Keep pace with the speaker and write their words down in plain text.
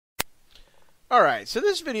Alright, so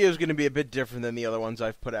this video is going to be a bit different than the other ones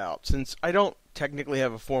I've put out, since I don't technically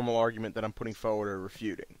have a formal argument that I'm putting forward or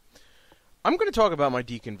refuting. I'm going to talk about my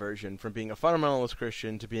deconversion from being a fundamentalist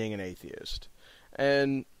Christian to being an atheist.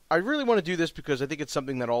 And I really want to do this because I think it's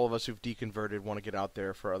something that all of us who've deconverted want to get out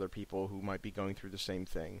there for other people who might be going through the same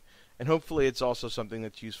thing. And hopefully it's also something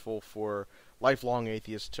that's useful for lifelong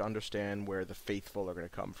atheists to understand where the faithful are going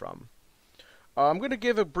to come from. I'm going to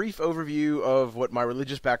give a brief overview of what my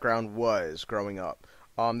religious background was growing up.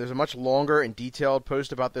 There's a much longer and detailed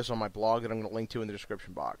post about this on my blog that I'm going to link to in the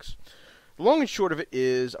description box. The long and short of it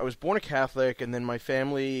is, I was born a Catholic, and then my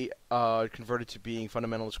family converted to being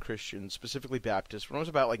fundamentalist Christians, specifically Baptist, when I was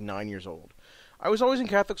about 9 years old. I was always in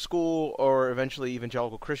Catholic school, or eventually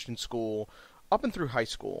evangelical Christian school, up and through high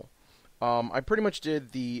school. I pretty much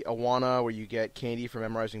did the Awana, where you get candy for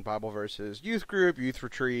memorizing Bible verses, youth group, youth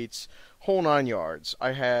retreats, whole 9 yards.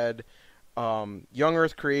 I had young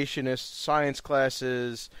earth creationist science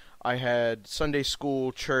classes, I had Sunday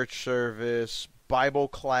school, church service, Bible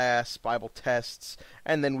class, Bible tests,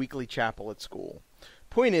 and then weekly chapel at school.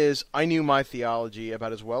 Point is, I knew my theology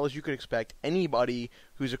about as well as you could expect anybody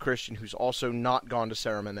who's a Christian who's also not gone to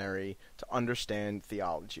seminary to understand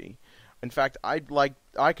theology. In fact, I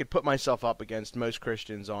could put myself up against most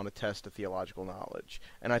Christians on a test of theological knowledge,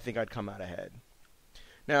 and I think I'd come out ahead.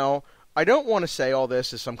 Now, I don't want to say all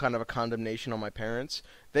this as some kind of a condemnation on my parents.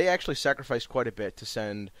 They actually sacrificed quite a bit to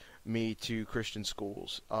send me to Christian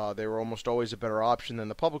schools. They were almost always a better option than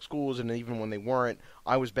the public schools, and even when they weren't,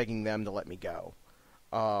 I was begging them to let me go.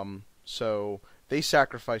 So they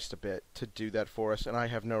sacrificed a bit to do that for us, and I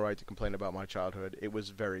have no right to complain about my childhood. It was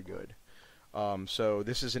very good. So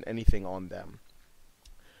this isn't anything on them.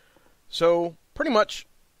 So pretty much,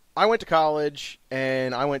 I went to college,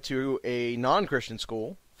 and I went to a non-Christian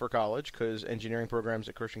school for college, because engineering programs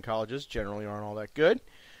at Christian colleges generally aren't all that good.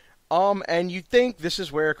 And you'd think this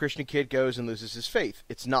is where a Christian kid goes and loses his faith.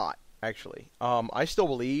 It's not, actually. I still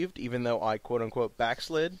believed, even though I quote-unquote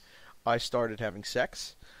backslid. I started having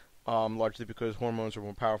sex, largely because hormones were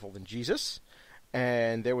more powerful than Jesus.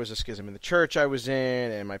 And there was a schism in the church I was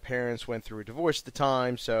in, and my parents went through a divorce at the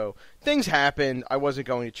time, so things happened. I wasn't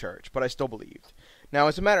going to church, but I still believed. Now,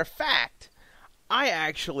 as a matter of fact, I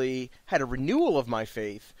actually had a renewal of my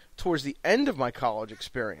faith towards the end of my college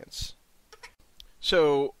experience.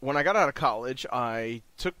 So, when I got out of college, I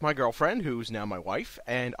took my girlfriend, who's now my wife,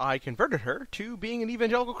 and I converted her to being an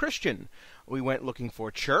evangelical Christian. We went looking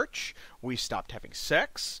for church, we stopped having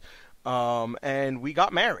sex, and we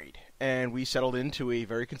got married. And we settled into a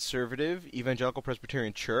very conservative evangelical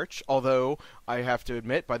Presbyterian church, although I have to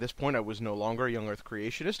admit, by this point I was no longer a young earth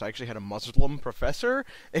creationist. I actually had a Muslim professor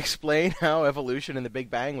explain how evolution and the Big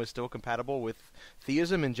Bang was still compatible with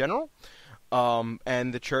theism in general.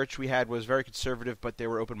 And the church we had was very conservative, but they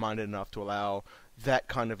were open-minded enough to allow that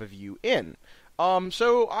kind of a view in.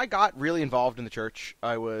 So I got really involved in the church.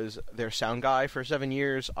 I was their sound guy for 7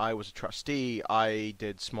 years. I was a trustee. I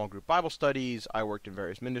did small group Bible studies. I worked in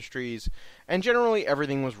various ministries. And generally,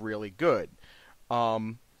 everything was really good.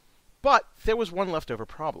 But there was one leftover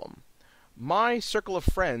problem. My circle of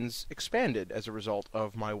friends expanded as a result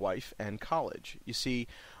of my wife and college. You see,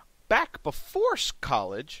 back before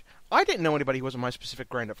college, I didn't know anybody who wasn't my specific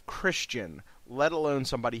brand of Christian, let alone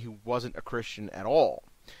somebody who wasn't a Christian at all.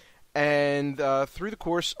 And through the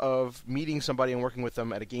course of meeting somebody and working with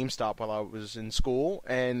them at a GameStop while I was in school,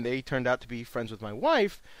 and they turned out to be friends with my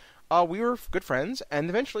wife, we were good friends, and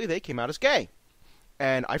eventually they came out as gay.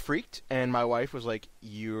 And I freaked, and my wife was like,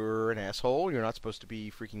 "You're an asshole, you're not supposed to be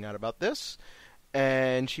freaking out about this."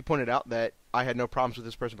 And she pointed out that I had no problems with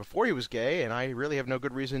this person before he was gay, and I really have no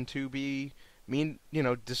good reason to be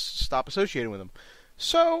just stop associating with him.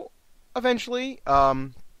 So, eventually,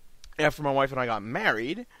 after my wife and I got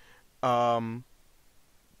married,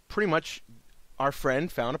 pretty much our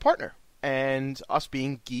friend found a partner. And us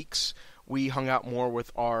being geeks, we hung out more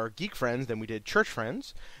with our geek friends than we did church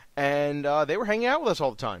friends. And they were hanging out with us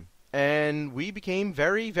all the time. And we became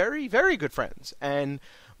very, very, very good friends. And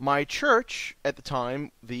my church at the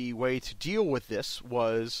time, the way to deal with this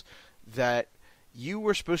was that you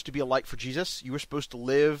were supposed to be a light for Jesus. You were supposed to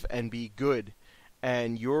live and be good.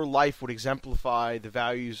 And your life would exemplify the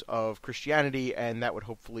values of Christianity, and that would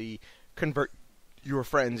hopefully convert your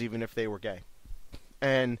friends, even if they were gay.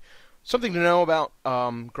 And something to know about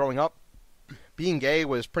growing up, being gay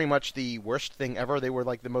was pretty much the worst thing ever. They were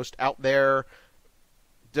like the most out there,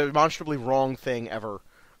 demonstrably wrong thing ever.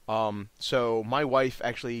 So my wife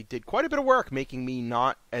actually did quite a bit of work making me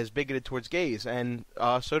not as bigoted towards gays, and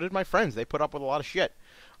so did my friends. They put up with a lot of shit.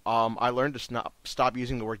 I learned to stop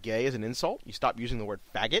using the word gay as an insult. You stop using the word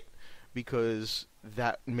faggot. because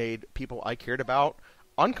that made people I cared about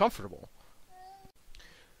uncomfortable.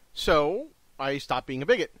 So I stopped being a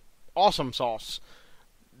bigot. Awesome sauce.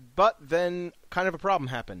 But then kind of a problem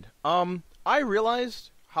happened. I realized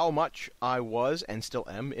how much I was and still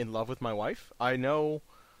am in love with my wife. I knew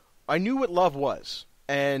what love was.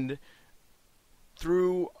 And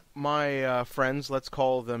through my friends, let's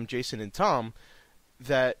call them Jason and Tom,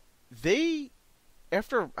 that they,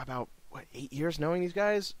 after about 8 years knowing these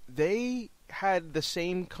guys, they had the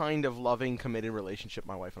same kind of loving, committed relationship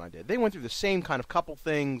my wife and I did. They went through the same kind of couple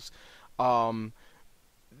things.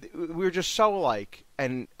 We were just so alike,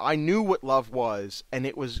 and I knew what love was, and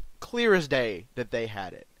it was clear as day that they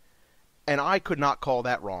had it. And I could not call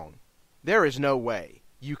that wrong. There is no way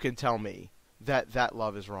you can tell me that that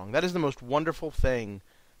love is wrong. That is the most wonderful thing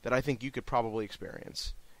that I think you could probably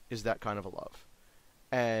experience, is that kind of a love.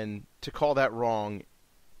 And to call that wrong,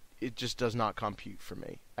 it just does not compute for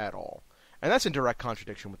me at all. And that's in direct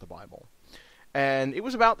contradiction with the Bible. And it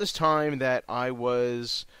was about this time that I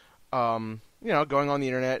was, going on the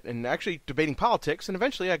internet and actually debating politics, and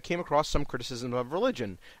eventually I came across some criticism of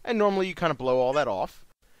religion. And normally you kind of blow all that off,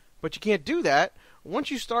 but you can't do that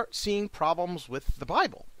once you start seeing problems with the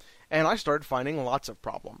Bible. And I started finding lots of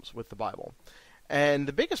problems with the Bible. And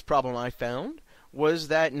the biggest problem I found was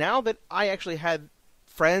that now that I actually had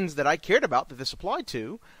friends that I cared about that this applied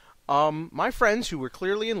to, my friends who were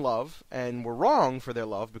clearly in love and were wrong for their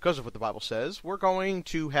love because of what the Bible says were going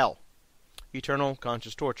to hell. Eternal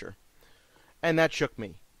conscious torture. And that shook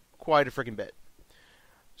me quite a freaking bit.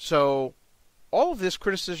 So all of this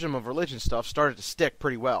criticism of religion stuff started to stick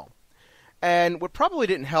pretty well. And what probably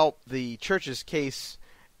didn't help the church's case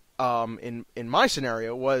in my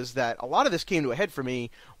scenario was that a lot of this came to a head for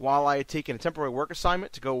me while I had taken a temporary work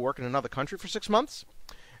assignment to go work in another country for 6 months.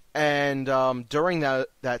 And during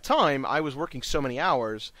that time, I was working so many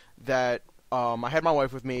hours that I had my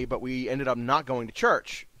wife with me, but we ended up not going to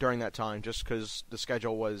church during that time just because the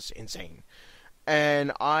schedule was insane.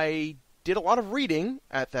 And I did a lot of reading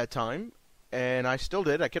at that time, and I still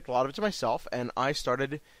did. I kept a lot of it to myself, and I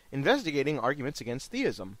started investigating arguments against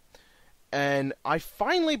theism. And I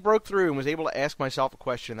finally broke through and was able to ask myself a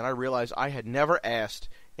question that I realized I had never asked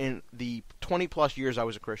in the 20-plus years I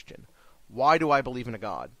was a Christian. Why do I believe in a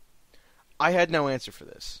God? I had no answer for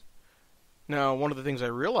this. Now, one of the things I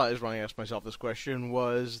realized when I asked myself this question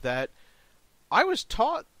was that I was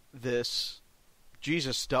taught this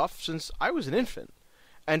Jesus stuff since I was an infant.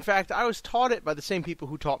 In fact, I was taught it by the same people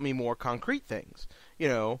who taught me more concrete things.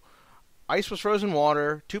 Ice was frozen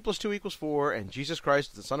water, 2 plus 2 equals 4, and Jesus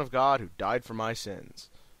Christ is the Son of God who died for my sins.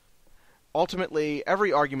 Ultimately,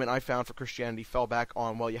 every argument I found for Christianity fell back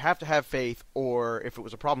on, well, you have to have faith, or if it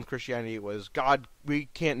was a problem with Christianity, it was, God, we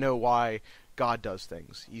can't know why God does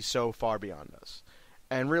things. He's so far beyond us.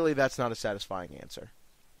 And really, that's not a satisfying answer.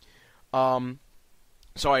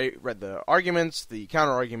 So I read the arguments, the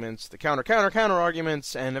counter-arguments, the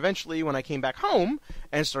counter-arguments, and eventually when I came back home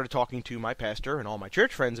and started talking to my pastor and all my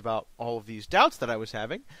church friends about all of these doubts that I was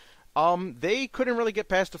having, they couldn't really get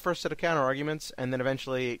past the first set of counter-arguments, and then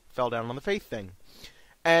eventually fell down on the faith thing.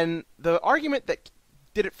 And the argument that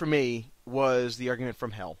did it for me was the argument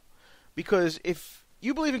from hell. Because if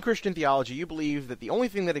you believe in Christian theology, you believe that the only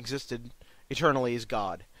thing that existed eternally is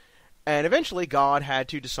God. And eventually God had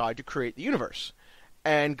to decide to create the universe.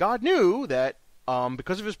 And God knew that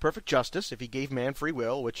because of his perfect justice, if he gave man free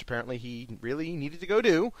will, which apparently he really needed to go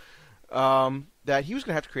do, that he was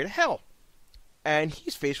going to have to create a hell. And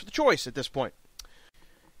he's faced with a choice at this point.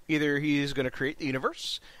 Either he's going to create the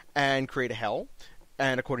universe and create a hell,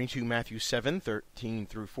 and according to Matthew 7:13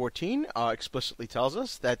 through 14, explicitly tells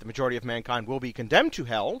us that the majority of mankind will be condemned to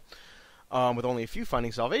hell, with only a few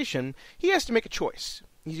finding salvation. He has to make a choice.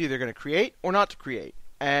 He's either going to create or not to create.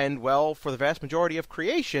 And, well, for the vast majority of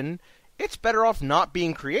creation, it's better off not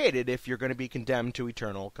being created if you're going to be condemned to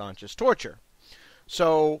eternal conscious torture.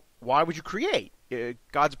 So, why would you create?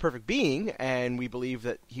 God's a perfect being, and we believe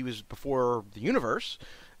that he was before the universe.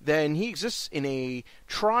 Then he exists in a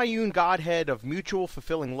triune Godhead of mutual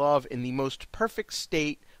fulfilling love in the most perfect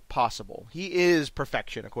state possible. He is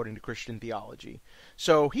perfection, according to Christian theology.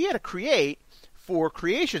 So, he had to create for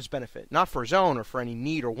creation's benefit, not for his own or for any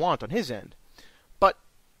need or want on his end. But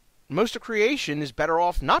most of creation is better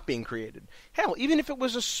off not being created. Hell, even if it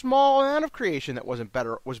was a small amount of creation that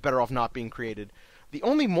was better off not being created, the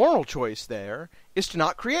only moral choice there is to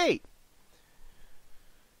not create.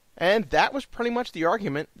 And that was pretty much the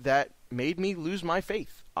argument that made me lose my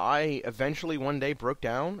faith. I eventually one day broke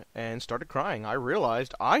down and started crying. I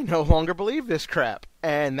realized I no longer believe this crap.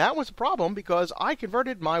 And that was a problem because I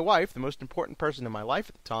converted my wife, the most important person in my life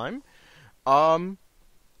at the time,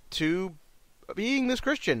 to being this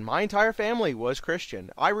Christian. My entire family was Christian.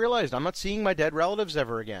 I realized I'm not seeing my dead relatives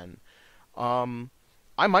ever again.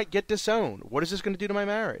 I might get disowned. What is this going to do to my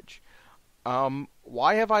marriage?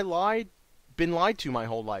 Why have I been lied to my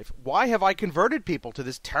whole life? Why have I converted people to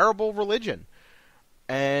this terrible religion?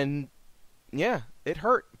 And yeah, it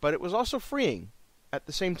hurt, but it was also freeing at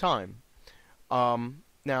the same time.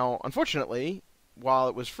 Now, unfortunately, while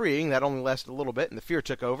it was freeing, that only lasted a little bit, and the fear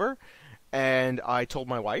took over. And I told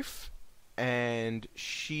my wife, and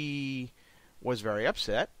she was very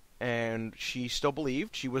upset. And she still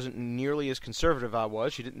believed. She wasn't nearly as conservative as I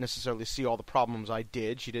was. She didn't necessarily see all the problems I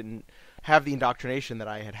did. She didn't have the indoctrination that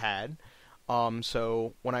I had had.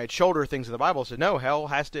 So when I had showed her things in the Bible, I said, no, hell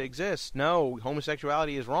has to exist. No,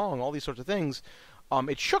 homosexuality is wrong. All these sorts of things.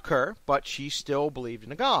 It shook her, but she still believed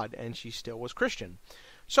in a God, and she still was Christian.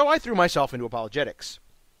 So I threw myself into apologetics.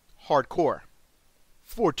 Hardcore.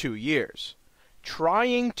 For 2 years.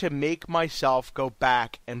 Trying to make myself go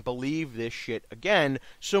back and believe this shit again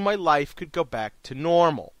so my life could go back to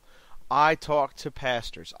normal. I talked to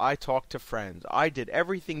pastors. I talked to friends. I did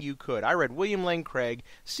everything you could. I read William Lane Craig,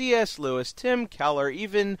 C.S. Lewis, Tim Keller,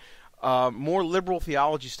 even more liberal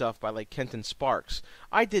theology stuff by like Kenton Sparks.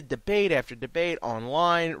 I did debate after debate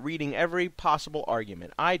online, reading every possible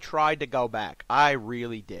argument. I tried to go back. I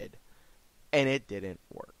really did. And it didn't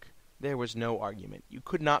work. There was no argument. You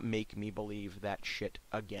could not make me believe that shit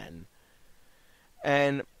again.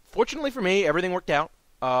 And fortunately for me, everything worked out.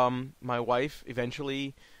 My wife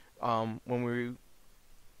eventually, when we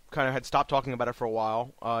kind of had stopped talking about it for a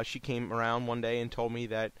while, she came around one day and told me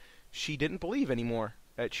that she didn't believe anymore,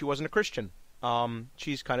 that she wasn't a Christian.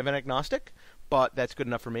 She's kind of an agnostic, but that's good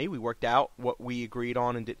enough for me. We worked out what we agreed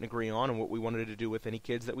on and didn't agree on and what we wanted to do with any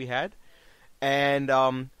kids that we had.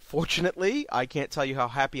 And fortunately, I can't tell you how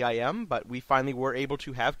happy I am, but we finally were able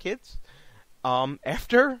to have kids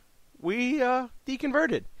after we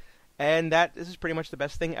deconverted. And that this is pretty much the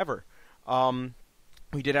best thing ever.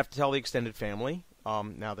 We did have to tell the extended family,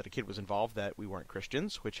 now that a kid was involved, that we weren't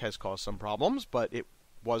Christians, which has caused some problems, but it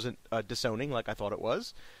wasn't disowning like I thought it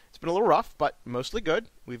was. It's been a little rough, but mostly good.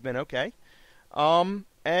 We've been okay.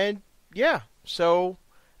 And yeah, so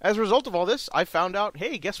as a result of all this, I found out,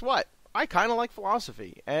 hey, guess what? I kind of like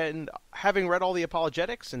philosophy, and having read all the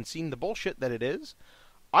apologetics and seen the bullshit that it is,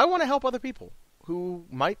 I want to help other people who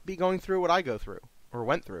might be going through what I go through, or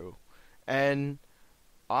went through, and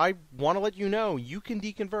I want to let you know, you can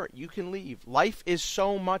deconvert, you can leave. Life is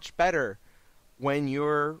so much better when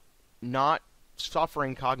you're not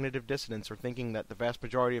suffering cognitive dissonance or thinking that the vast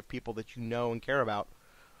majority of people that you know and care about,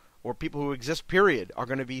 or people who exist, period, are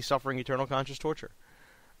going to be suffering eternal conscious torture.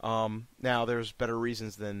 Now, there's better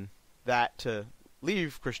reasons than that to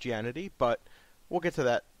leave Christianity, but we'll get to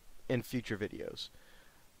that in future videos.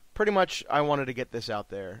 Pretty much, I wanted to get this out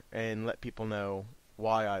there and let people know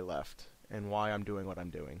why I left and why I'm doing what I'm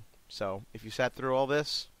doing. So, if you sat through all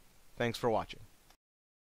this, thanks for watching.